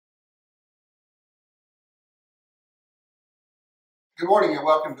Good morning and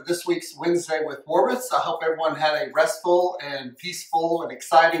welcome to this week's Wednesday with Warvis. I hope everyone had a restful and peaceful and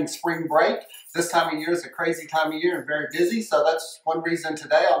exciting spring break. This time of year is a crazy time of year and very busy, so that's one reason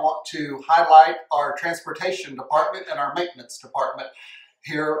today I want to highlight our transportation department and our maintenance department.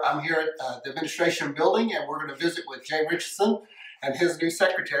 I'm here at the administration building, and we're going to visit with Jay Richardson and his new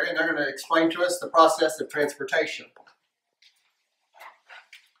secretary, and they're going to explain to us the process of transportation.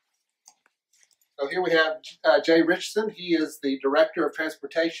 So here we have Jay Richardson. He is the Director of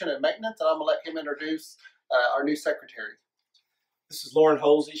Transportation and Maintenance, and I'm going to let him introduce our new secretary. This is Lauren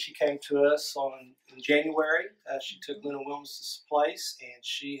Holsey. She came to us in January. She took Lena Williams' place, and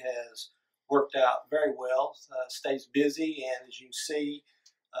she has worked out very well, stays busy, and as you can see,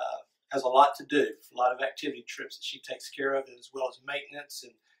 has a lot to do, a lot of activity trips that she takes care of, as well as maintenance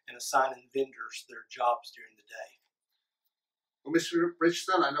and assigning vendors their jobs during the day. Well, Mr.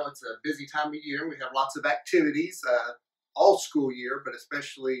 Richardson, I know it's a busy time of year. We have lots of activities all school year, but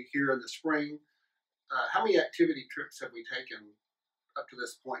especially here in the spring. How many activity trips have we taken up to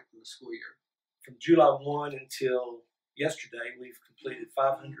this point in the school year? From July 1 until yesterday, we've completed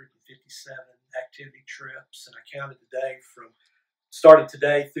 557 activity trips, and I counted today from starting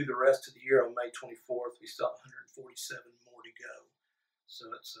today through the rest of the year on May 24th. We still have 147 more to go.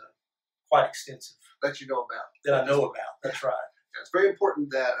 So it's quite extensive. That you know about. That I know about, that's right. Yeah, it's very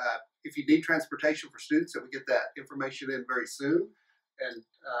important that if you need transportation for students, that we get that information in very soon. And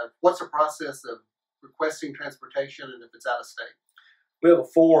what's the process of requesting transportation, and if it's out of state? We have a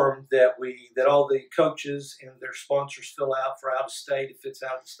form that all the coaches and their sponsors fill out for out of state. If it's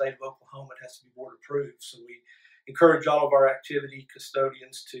out of the state of Oklahoma, it has to be board approved. So we encourage all of our activity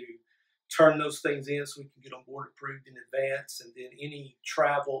custodians to turn those things in so we can get them board approved in advance. And then any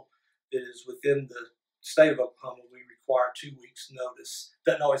travel that is within the state of Oklahoma, we require 2 weeks notice.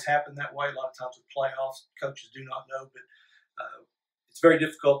 Doesn't always happen that way. A lot of times with playoffs, coaches do not know, but it's very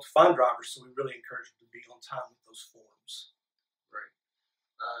difficult to find drivers, so we really encourage them to be on time with those forms. Right.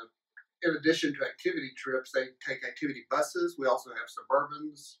 In addition to activity trips, they take activity buses. We also have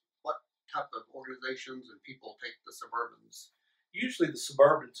Suburbans. What type of organizations and people take the Suburbans? Usually the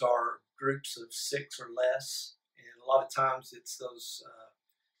Suburbans are groups of 6 or less, and a lot of times it's those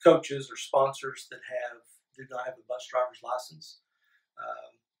coaches or sponsors that do not have a bus driver's license.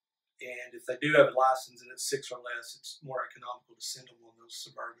 And if they do have a license and it's 6 or less, it's more economical to send them on those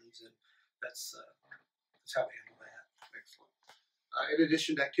Suburbans, and that's how we handle that. Excellent. In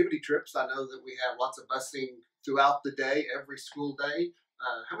addition to activity trips, I know that we have lots of busing throughout the day, every school day.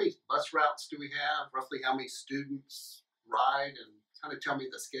 How many bus routes do we have? Roughly how many students ride? And kind of tell me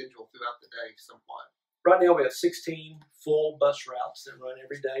the schedule throughout the day somewhat. Right now we have 16 full bus routes that run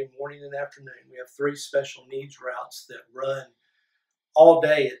every day, morning and afternoon. We have 3 special needs routes that run all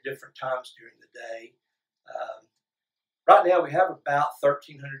day at different times during the day. Right now we have about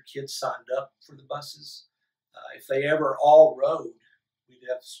 1,300 kids signed up for the buses. If they ever all rode, we'd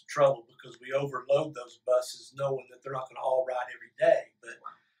have some trouble because we overload those buses knowing that they're not going to all ride every day. But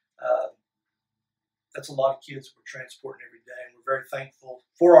that's a lot of kids we're transporting every day, and we're very thankful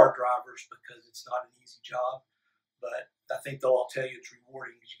for our drivers because it's not an easy job. But I think they'll all tell you it's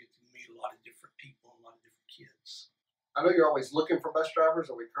rewarding because you get to meet a lot of different people and a lot of different kids. I know you're always looking for bus drivers.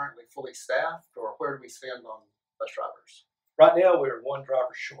 Are we currently fully staffed, or where do we stand on bus drivers? Right now we're 1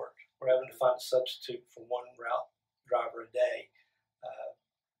 driver short. We're having to find a substitute for 1 route driver a day.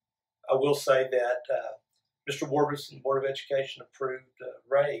 I will say that Mr. Warvis and the Board of Education approved a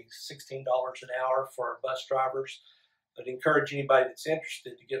raise, $16 an hour for our bus drivers. I'd encourage anybody that's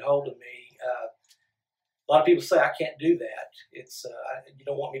interested to get hold of me. A lot of people say I can't do that. It's you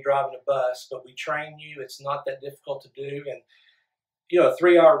don't want me driving a bus, but we train you. It's not that difficult to do, and a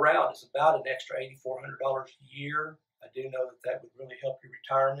 3-hour route is about an extra $8,400 a year. I do know that would really help your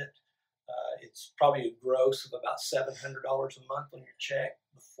retirement. It's probably a gross of about $700 a month on your check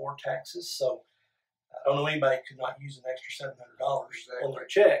before taxes. So I don't know anybody could not use an extra $700 on their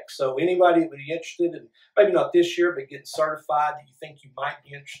check. So anybody that would be interested, and maybe not this year, but getting certified that you think you might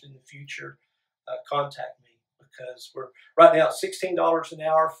be interested in the future, contact me, because we're right now at $16 an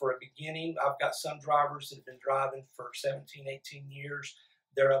hour for a beginning. I've got some drivers that have been driving for 17, 18 years.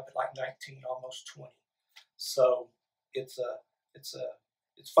 They're up at like 19, almost 20. So it's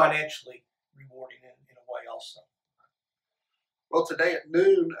financially rewarding in a way also. Well, today at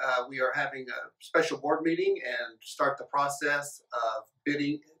noon, we are having a special board meeting and start the process of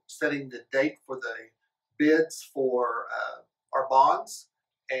setting the date for the bids for our bonds.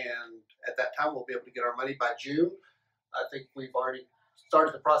 And at that time, we'll be able to get our money by June. I think we've already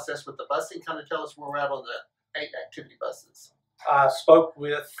started the process with the busing. Kind of tell us where we're at on the 8 activity buses. I spoke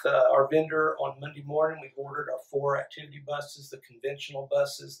with our vendor on Monday morning. We've ordered our 4 activity buses, the conventional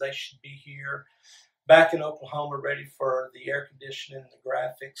buses. They should be here back in Oklahoma ready for the air conditioning and the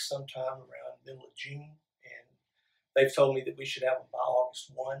graphics sometime around middle of June. And they've told me that we should have them by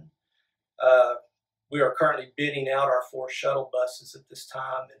August 1. We are currently bidding out our 4 shuttle buses at this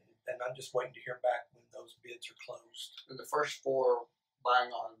time, and I'm just waiting to hear back when those bids are closed. And the first 4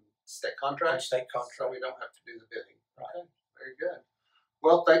 buying on state contracts? On state contract. So we don't have to do the bidding. Right. Okay, very good.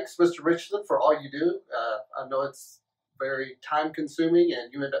 Well, thanks, Mr. Richardson, for all you do. I know it's very time consuming,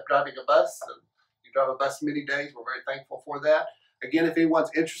 and you end up driving a bus, and you drive a bus many days. We're very thankful for that. Again, if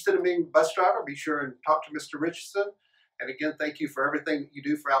anyone's interested in being a bus driver, be sure and talk to Mr. Richardson. And again, thank you for everything that you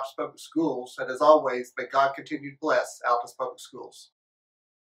do for Altus Public Schools. And as always, may God continue to bless Altus Public Schools.